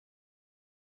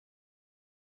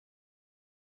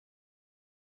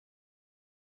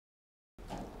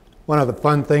One of the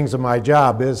fun things of my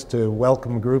job is to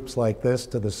welcome groups like this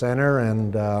to the center,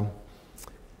 and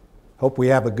hope we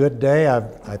have a good day.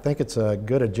 I think it's a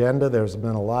good agenda. There's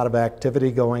been a lot of activity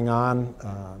going on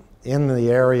in the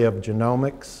area of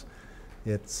genomics.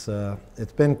 It's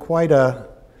been quite a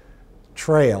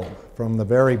trail from the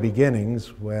very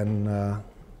beginnings when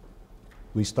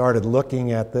we started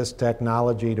looking at this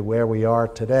technology to where we are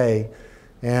today.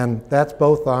 And that's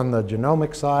both on the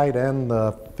genomic side and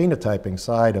the phenotyping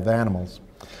side of animals.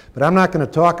 But I'm not going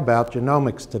to talk about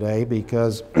genomics today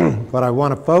because what I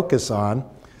want to focus on,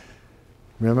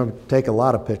 remember, take a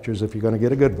lot of pictures if you're going to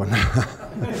get a good one.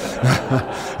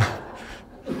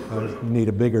 I need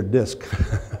a bigger disc.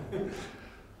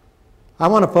 I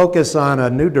want to focus on a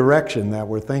new direction that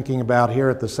we're thinking about here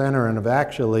at the center and have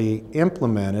actually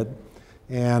implemented.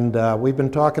 And we've been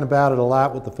talking about it a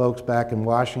lot with the folks back in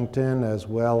Washington as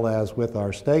well as with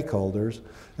our stakeholders.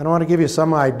 And I want to give you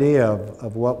some idea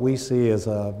of what we see as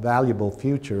a valuable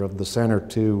future of the center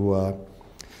to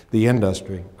the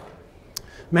industry.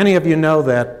 Many of you know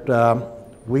that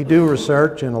we do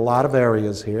research in a lot of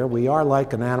areas here. We are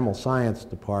like an animal science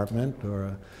department or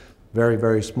a very,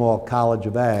 very small college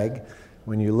of ag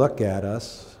when you look at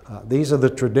us. These are the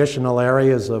traditional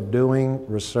areas of doing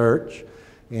research.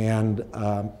 And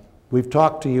we've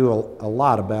talked to you a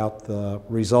lot about the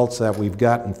results that we've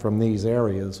gotten from these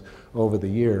areas over the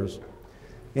years.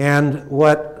 And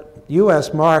what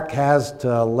USMARC has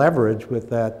to leverage with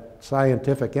that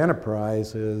scientific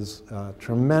enterprise is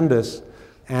tremendous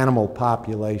animal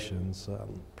populations.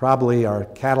 Probably our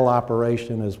cattle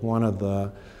operation is one of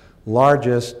the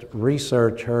largest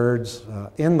research herds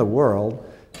in the world.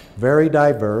 Very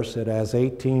diverse. It has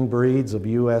 18 breeds of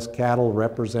U.S. cattle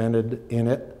represented in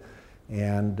it.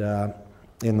 And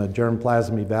in the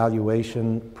germplasm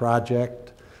evaluation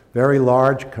project, very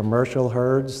large commercial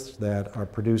herds that are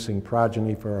producing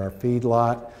progeny for our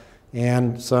feedlot,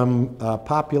 and some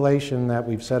population that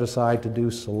we've set aside to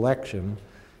do selection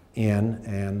in.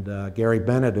 And Gary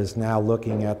Bennett is now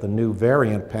looking at the new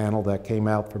variant panel that came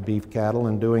out for beef cattle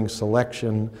and doing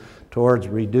selection towards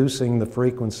reducing the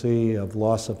frequency of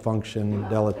loss of function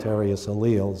deleterious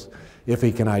alleles if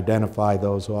he can identify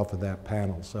those off of that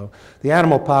panel. So the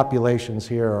animal populations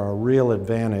here are a real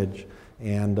advantage,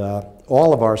 and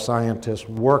all of our scientists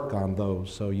work on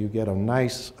those, so you get a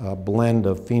nice blend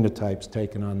of phenotypes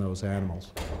taken on those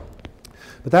animals.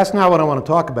 But that's not what I want to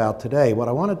talk about today. What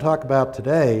I want to talk about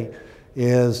today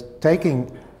is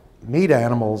taking meat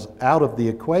animals out of the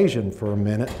equation for a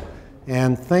minute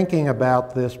and thinking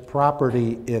about this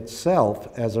property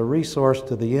itself as a resource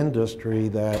to the industry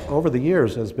that over the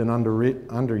years has been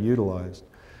underutilized.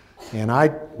 And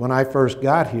when I first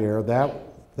got here,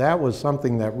 that was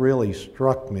something that really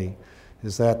struck me,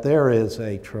 is that there is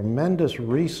a tremendous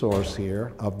resource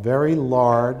here, a very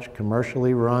large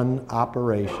commercially run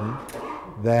operation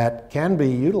that can be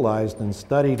utilized and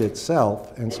studied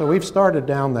itself. And so we've started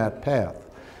down that path.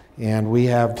 And we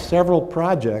have several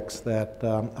projects that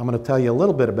I'm going to tell you a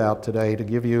little bit about today to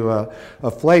give you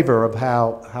a flavor of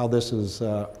how this is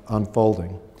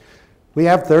unfolding. We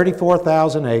have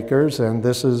 34,000 acres, and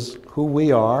this is who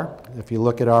we are if you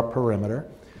look at our perimeter.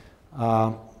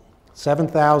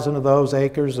 7,000 of those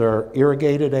acres are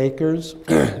irrigated acres,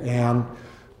 and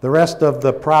the rest of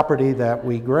the property that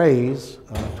we graze,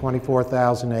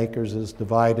 24,000 acres, is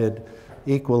divided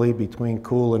equally between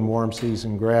cool and warm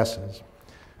season grasses.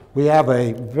 We have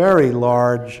a very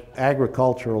large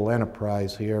agricultural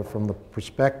enterprise here from the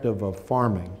perspective of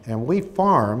farming, and we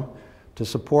farm to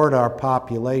support our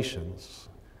populations.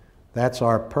 That's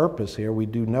our purpose here. We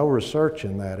do no research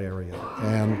in that area,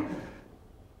 and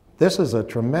this is a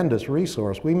tremendous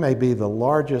resource. We may be the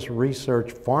largest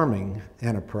research farming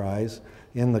enterprise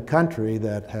in the country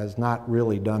that has not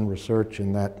really done research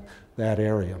in that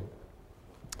area.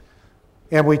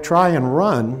 And we try and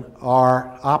run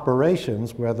our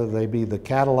operations, whether they be the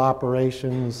cattle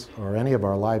operations or any of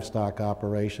our livestock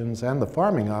operations and the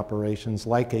farming operations,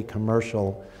 like a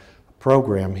commercial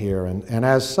program here. And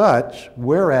as such,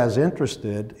 we're as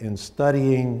interested in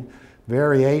studying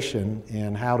variation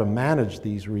in how to manage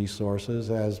these resources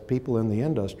as people in the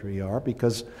industry are,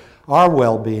 because our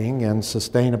well-being and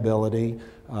sustainability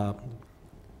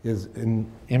is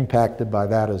impacted by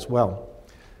that as well.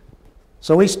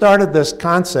 So we started this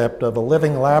concept of a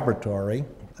living laboratory,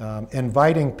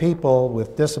 inviting people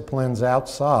with disciplines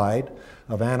outside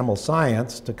of animal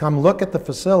science to come look at the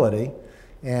facility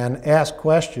and ask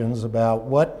questions about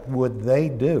what would they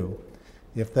do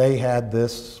if they had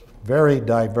this very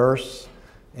diverse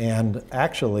and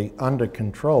actually under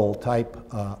control type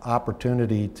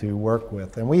opportunity to work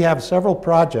with. And we have several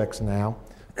projects now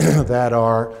that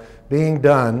are being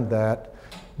done that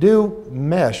do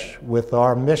mesh with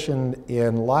our mission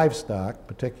in livestock,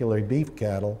 particularly beef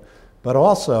cattle, but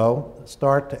also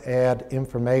start to add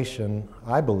information,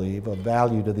 I believe, of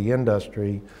value to the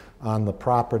industry on the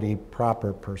property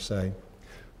proper per se.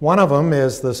 One of them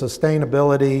is the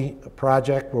sustainability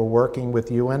project we're working with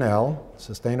UNL,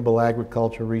 Sustainable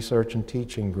Agriculture Research and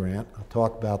Teaching Grant. I'll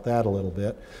talk about that a little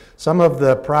bit. Some of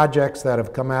the projects that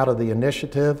have come out of the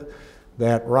initiative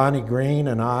that Ronnie Green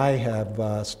and I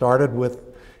have started with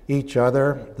each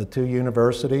other, the two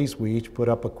universities, we each put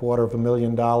up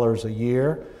 $250,000 a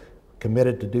year,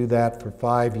 committed to do that for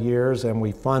 5 years, and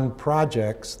we fund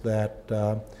projects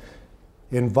that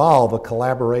involve a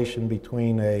collaboration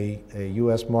between a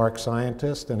USMARC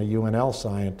scientist and a UNL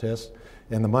scientist,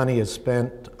 and the money is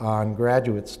spent on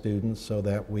graduate students so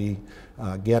that we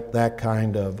get that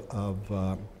kind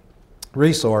of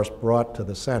resource brought to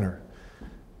the center.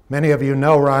 Many of you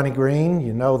know Ronnie Green.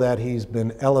 You know that he's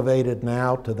been elevated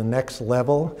now to the next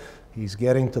level. He's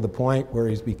getting to the point where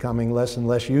he's becoming less and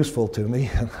less useful to me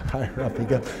the higher up he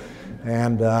goes.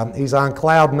 And he's on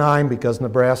cloud 9 because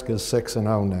Nebraska is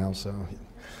 6-0 now.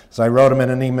 So I wrote him in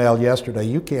an email yesterday,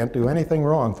 you can't do anything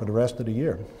wrong for the rest of the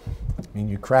year. I mean,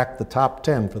 you cracked the top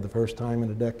 10 for the first time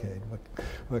in a decade.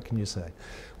 What can you say?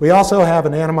 We also have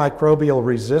an antimicrobial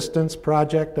resistance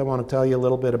project I want to tell you a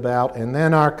little bit about, and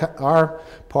then our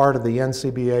part of the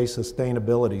NCBA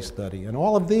sustainability study. And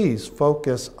all of these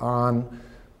focus on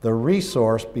the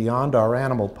resource beyond our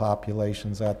animal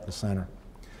populations at the center.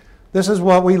 This is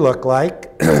what we look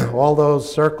like. All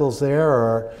those circles there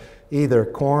are either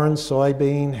corn,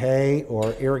 soybean, hay,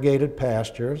 or irrigated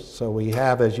pastures. So we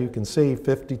have, as you can see,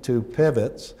 52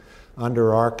 pivots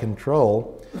under our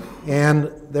control. And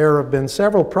there have been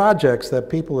several projects that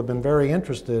people have been very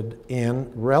interested in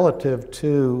relative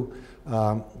to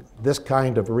this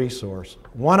kind of resource.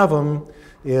 One of them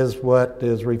is what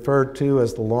is referred to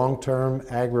as the long-term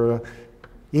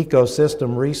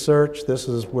agro-ecosystem research. This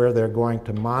is where they're going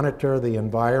to monitor the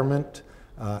environment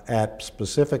at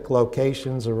specific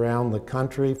locations around the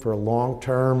country for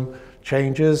long-term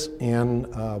changes in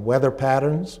weather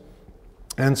patterns.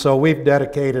 And so we've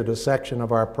dedicated a section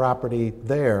of our property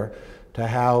there to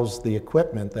house the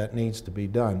equipment that needs to be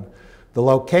done. The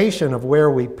location of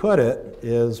where we put it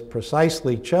is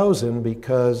precisely chosen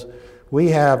because we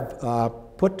have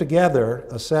put together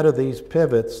a set of these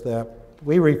pivots that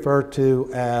we refer to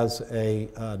as a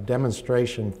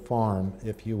demonstration farm,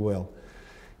 if you will.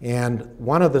 And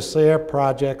one of the SARE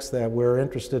projects that we're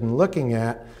interested in looking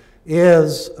at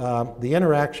is the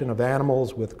interaction of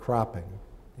animals with cropping.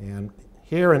 And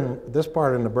here in this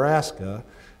part of Nebraska,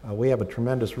 we have a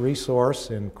tremendous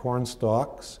resource in corn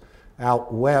stalks.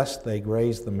 Out west, they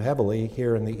graze them heavily.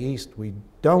 Here in the east, we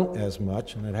don't as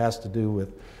much, and it has to do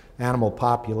with animal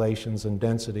populations and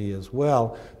density as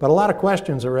well. But a lot of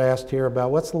questions are asked here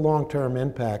about what's the long-term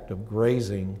impact of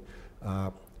grazing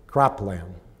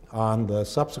cropland on the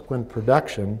subsequent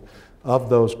production of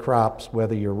those crops,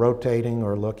 whether you're rotating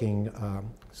or looking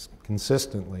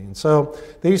consistently. And so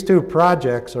these two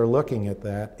projects are looking at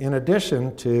that, in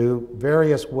addition to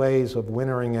various ways of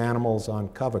wintering animals on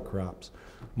cover crops,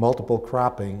 multiple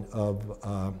cropping of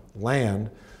land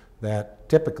that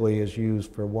typically is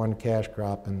used for one cash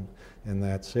crop, and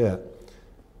that's it.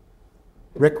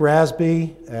 Rick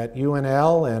Rasby at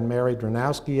UNL and Mary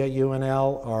Dranowski at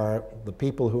UNL are the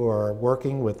people who are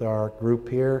working with our group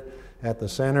here at the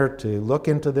center to look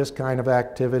into this kind of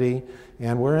activity,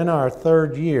 and we're in our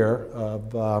 3rd year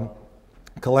of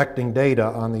collecting data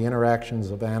on the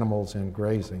interactions of animals and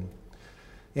grazing.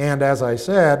 And as I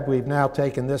said, we've now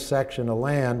taken this section of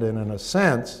land and in a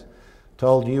sense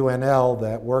told UNL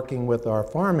that working with our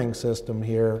farming system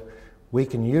here, we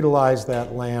can utilize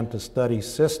that land to study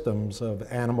systems of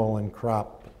animal and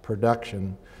crop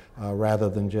production rather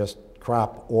than just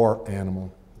crop or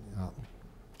animal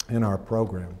in our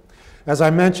program. As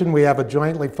I mentioned, we have a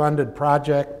jointly funded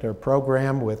project or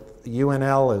program with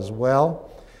UNL as well.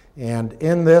 And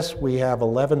in this, we have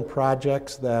 11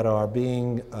 projects that are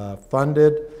being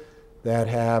funded that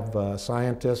have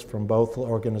scientists from both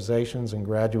organizations and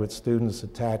graduate students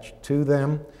attached to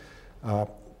them.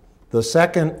 The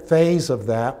second phase of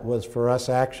that was for us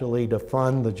actually to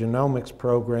fund the genomics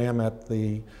program at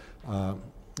the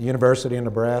University of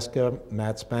Nebraska,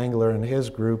 Matt Spangler and his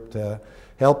group, to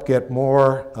help get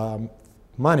more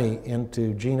money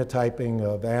into genotyping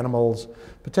of animals,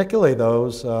 particularly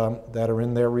those that are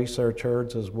in their research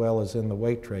herds as well as in the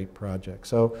weight trait project.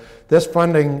 So this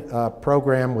funding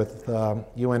program with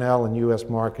UNL and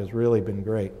USMARC has really been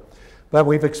great. But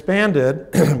we've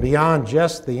expanded beyond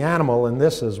just the animal in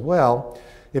this as well,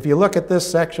 If you look at this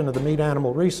section of the Meat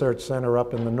Animal Research Center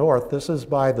up in the north, this is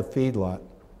by the feedlot.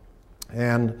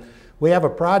 And we have a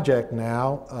project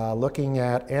now looking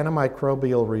at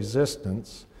antimicrobial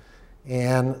resistance.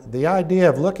 And the idea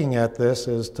of looking at this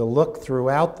is to look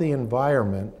throughout the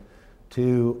environment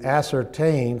to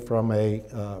ascertain from a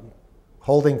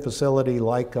holding facility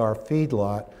like our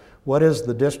feedlot, what is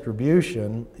the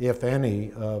distribution, if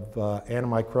any, of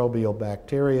antimicrobial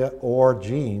bacteria or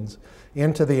genes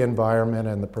into the environment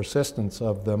and the persistence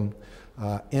of them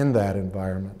in that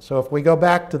environment. So if we go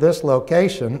back to this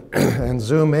location and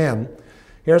zoom in,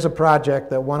 here's a project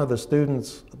that one of the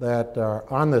students that are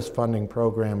on this funding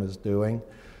program is doing.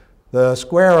 The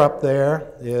square up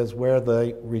there is where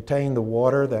they retain the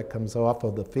water that comes off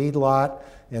of the feedlot,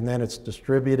 and then it's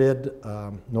distributed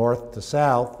north to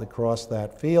south across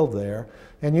that field there.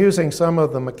 And using some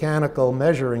of the mechanical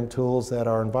measuring tools that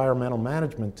our environmental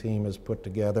management team has put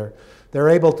together, they're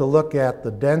able to look at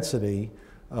the density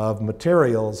of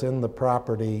materials in the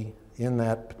property in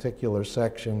that particular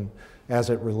section as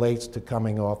it relates to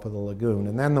coming off of the lagoon.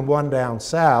 And then the one down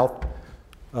south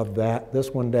of that,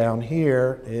 this one down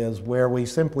here, is where we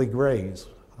simply graze.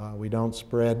 We don't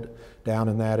spread down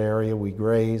in that area, we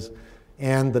graze.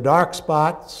 And the dark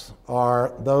spots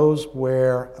are those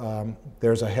where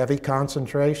there's a heavy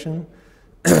concentration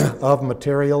of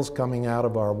materials coming out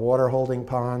of our water holding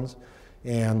ponds,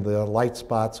 and the light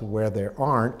spots are where there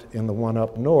aren't, in the one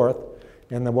up north,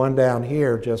 and the one down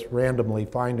here just randomly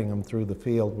finding them through the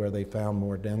field where they found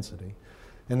more density.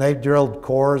 And they've drilled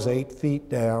cores 8 feet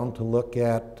down to look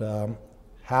at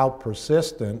how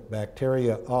persistent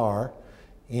bacteria are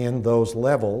in those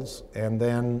levels, and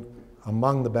then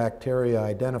among the bacteria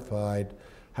identified,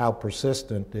 how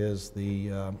persistent is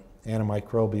the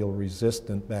antimicrobial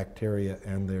resistant bacteria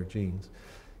and their genes.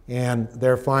 And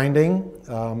they're finding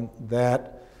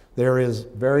that there is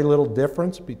very little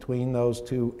difference between those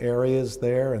two areas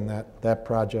there, and that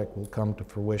project will come to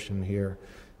fruition here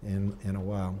in a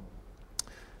while.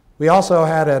 We also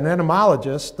had an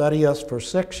entomologist study us for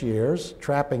 6 years,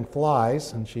 trapping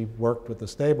flies, and she worked with the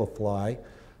stable fly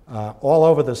all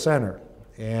over the center.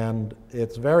 And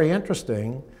it's very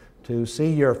interesting to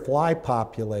see your fly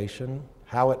population,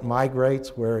 how it migrates,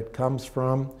 where it comes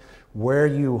from, where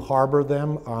you harbor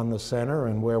them on the center.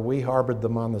 And where we harbored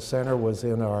them on the center was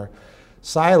in our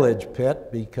silage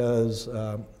pit, because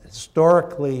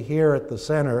historically here at the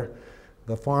center,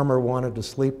 the farmer wanted to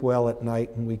sleep well at night,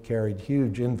 and we carried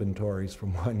huge inventories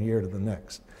from one year to the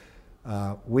next.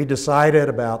 We decided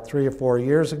about 3 or 4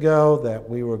 years ago that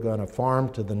we were going to farm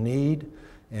to the need,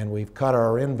 and we've cut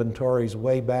our inventories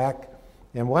way back.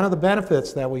 And one of the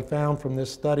benefits that we found from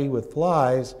this study with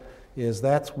flies is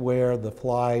that's where the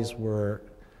flies were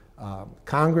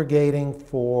congregating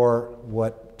for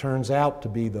what turns out to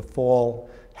be the fall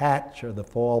hatch, or the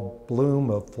fall bloom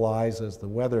of flies as the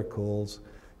weather cools.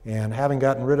 And having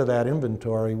gotten rid of that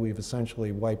inventory, we've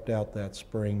essentially wiped out that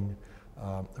spring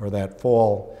or that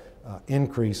fall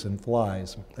increase in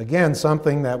flies. Again,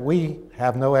 something that we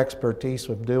have no expertise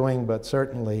of doing, but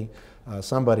certainly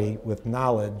somebody with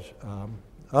knowledge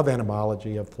of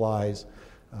entomology of flies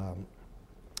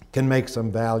can make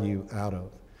some value out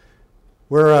of.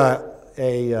 We're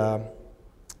a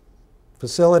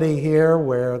facility here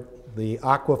where the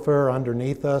aquifer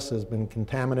underneath us has been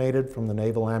contaminated from the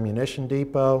Naval Ammunition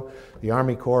Depot. The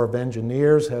Army Corps of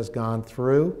Engineers has gone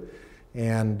through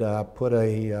and put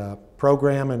a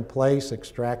program in place,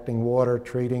 extracting water,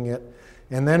 treating it,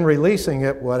 and then releasing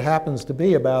it, what happens to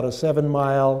be about a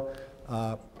 7-mile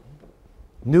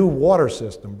new water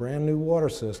system, brand new water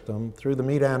system, through the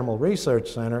Meat Animal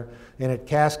Research Center, and it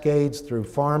cascades through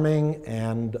farming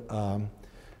and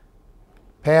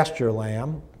pasture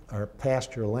land.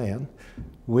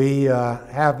 We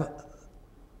have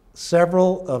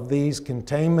several of these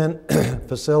containment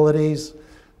facilities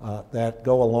that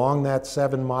go along that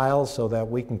 7 miles so that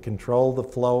we can control the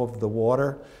flow of the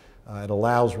water. It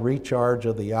allows recharge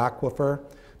of the aquifer.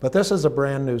 But this is a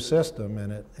brand new system,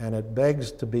 and it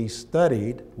begs to be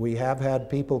studied. We have had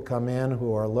people come in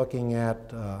who are looking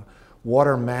at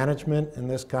water management in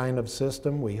this kind of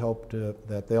system. We hope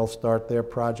that they'll start their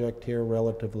project here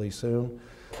relatively soon.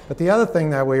 But the other thing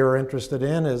that we were interested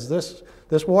in is this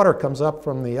water comes up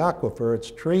from the aquifer.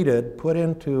 It's treated, put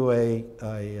into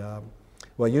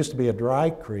what used to be a dry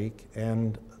creek,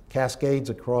 and cascades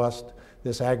across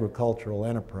this agricultural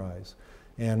enterprise.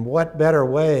 And what better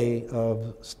way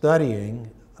of studying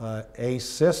a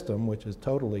system which is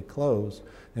totally closed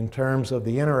in terms of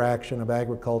the interaction of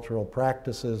agricultural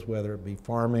practices, whether it be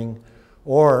farming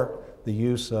or the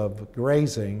use of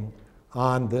grazing,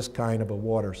 on this kind of a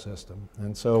water system.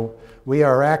 And so we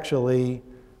are actually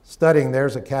studying,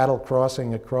 there's a cattle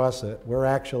crossing across it. We're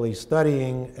actually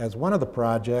studying, as one of the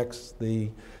projects, the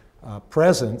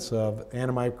presence of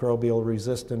antimicrobial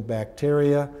resistant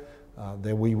bacteria.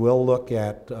 That we will look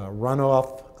at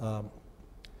runoff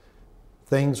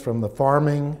things from the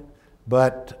farming.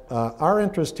 But our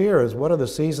interest here is what are the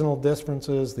seasonal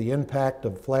differences, the impact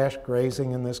of flash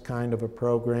grazing in this kind of a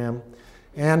program,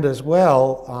 and as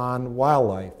well on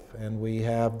wildlife. And we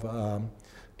have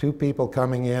 2 people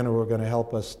coming in who are going to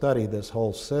help us study this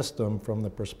whole system from the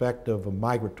perspective of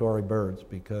migratory birds,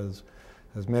 because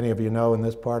as many of you know, in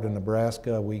this part of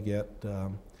Nebraska, we get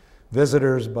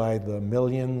visitors by the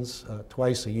millions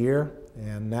twice a year.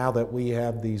 And now that we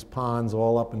have these ponds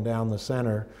all up and down the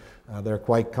center, they're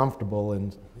quite comfortable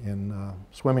in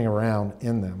swimming around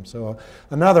in them. So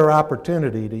another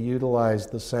opportunity to utilize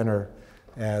the center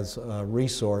as a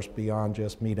resource beyond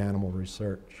just meat animal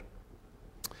research.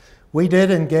 We did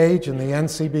engage in the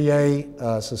NCBA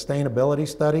sustainability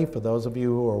study. For those of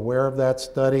you who are aware of that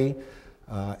study,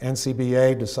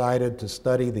 NCBA decided to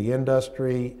study the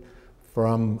industry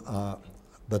from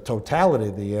the totality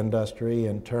of the industry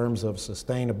in terms of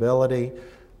sustainability,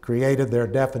 created their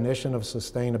definition of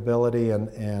sustainability,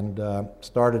 and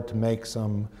started to make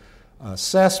some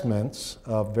assessments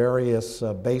of various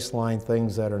baseline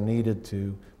things that are needed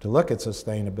to look at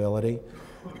sustainability.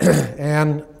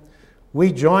 And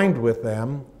we joined with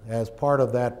them as part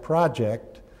of that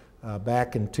project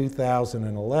back in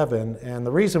 2011. And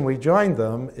the reason we joined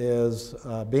them is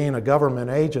being a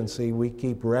government agency, we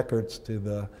keep records to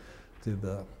the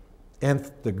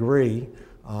nth degree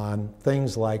on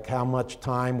things like how much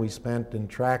time we spent in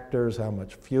tractors, how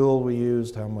much fuel we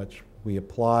used, how much we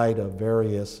applied of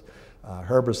various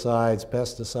herbicides,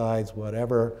 pesticides,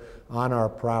 whatever, on our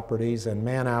properties, and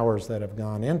man hours that have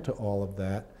gone into all of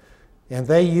that. And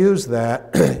they use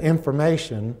that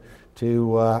information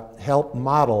to help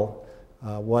model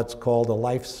what's called a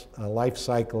life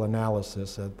cycle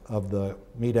analysis of the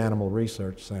Meat Animal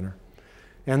Research Center.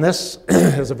 And this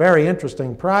is a very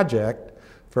interesting project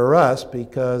for us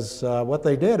because what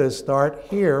they did is start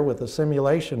here with a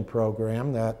simulation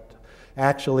program that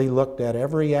actually looked at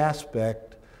every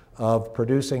aspect of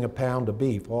producing a pound of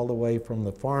beef, all the way from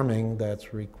the farming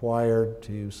that's required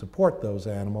to support those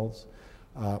animals,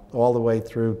 all the way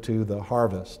through to the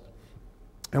harvest.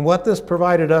 And what this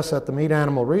provided us at the Meat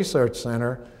Animal Research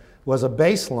Center was a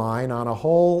baseline on a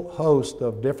whole host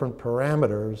of different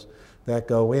parameters that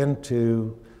go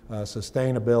into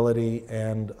sustainability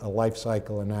and a life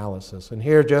cycle analysis. And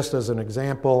here, just as an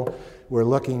example, we're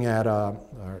looking at our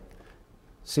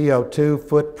CO2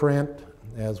 footprint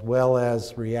as well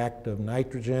as reactive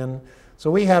nitrogen. So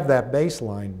we have that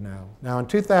baseline now. Now in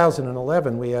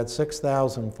 2011, we had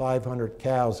 6,500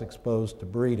 cows exposed to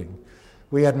breeding.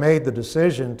 We had made the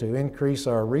decision to increase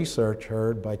our research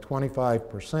herd by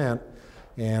 25%,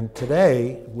 and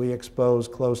today we expose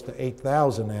close to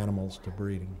 8,000 animals to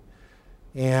breeding.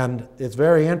 And it's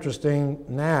very interesting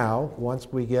now, once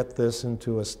we get this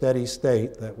into a steady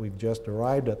state that we've just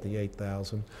arrived at the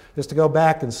 8,000, is to go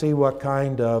back and see what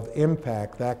kind of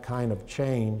impact that kind of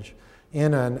change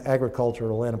in an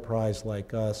agricultural enterprise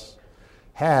like us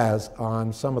has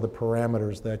on some of the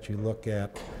parameters that you look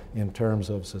at in terms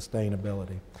of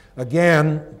sustainability.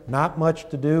 Again, not much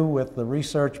to do with the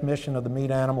research mission of the Meat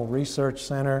Animal Research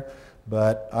Center,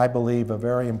 but I believe a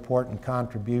very important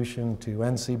contribution to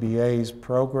NCBA's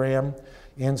program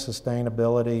in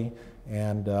sustainability,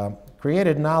 and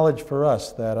created knowledge for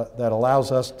us that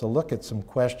allows us to look at some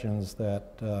questions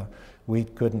that we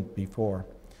couldn't before.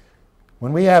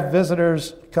 When we have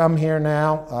visitors come here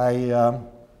now, I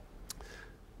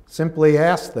simply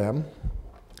ask them,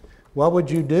 what would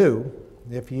you do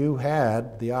if you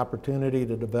had the opportunity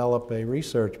to develop a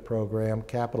research program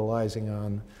capitalizing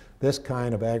on this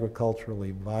kind of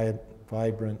agriculturally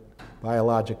vibrant,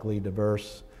 biologically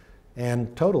diverse,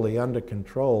 and totally under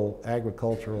control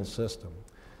agricultural system?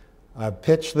 I've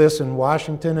pitched this in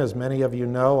Washington. As many of you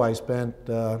know, I spent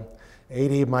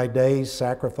 80 of my days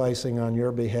sacrificing on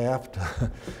your behalf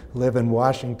to live in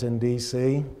Washington,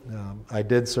 D.C. I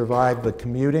did survive the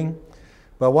commuting,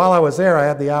 but while I was there, I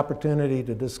had the opportunity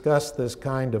to discuss this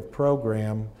kind of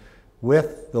program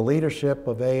with the leadership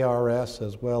of ARS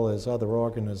as well as other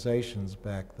organizations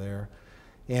back there.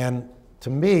 And to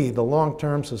me, the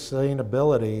long-term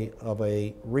sustainability of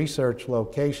a research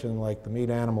location like the Meat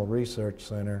Animal Research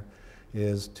Center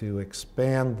is to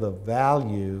expand the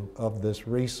value of this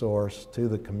resource to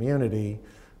the community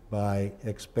by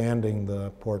expanding the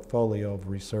portfolio of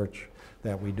research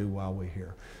that we do while we're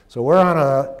here. So we're on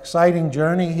an exciting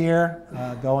journey here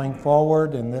going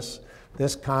forward in this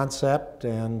concept,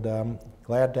 and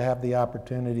glad to have the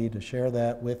opportunity to share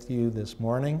that with you this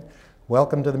morning.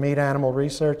 Welcome to the Meat Animal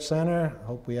Research Center.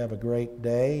 Hope we have a great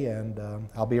day, and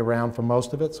I'll be around for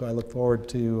most of it, so I look forward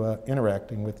to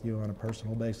interacting with you on a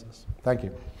personal basis. Thank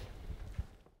you.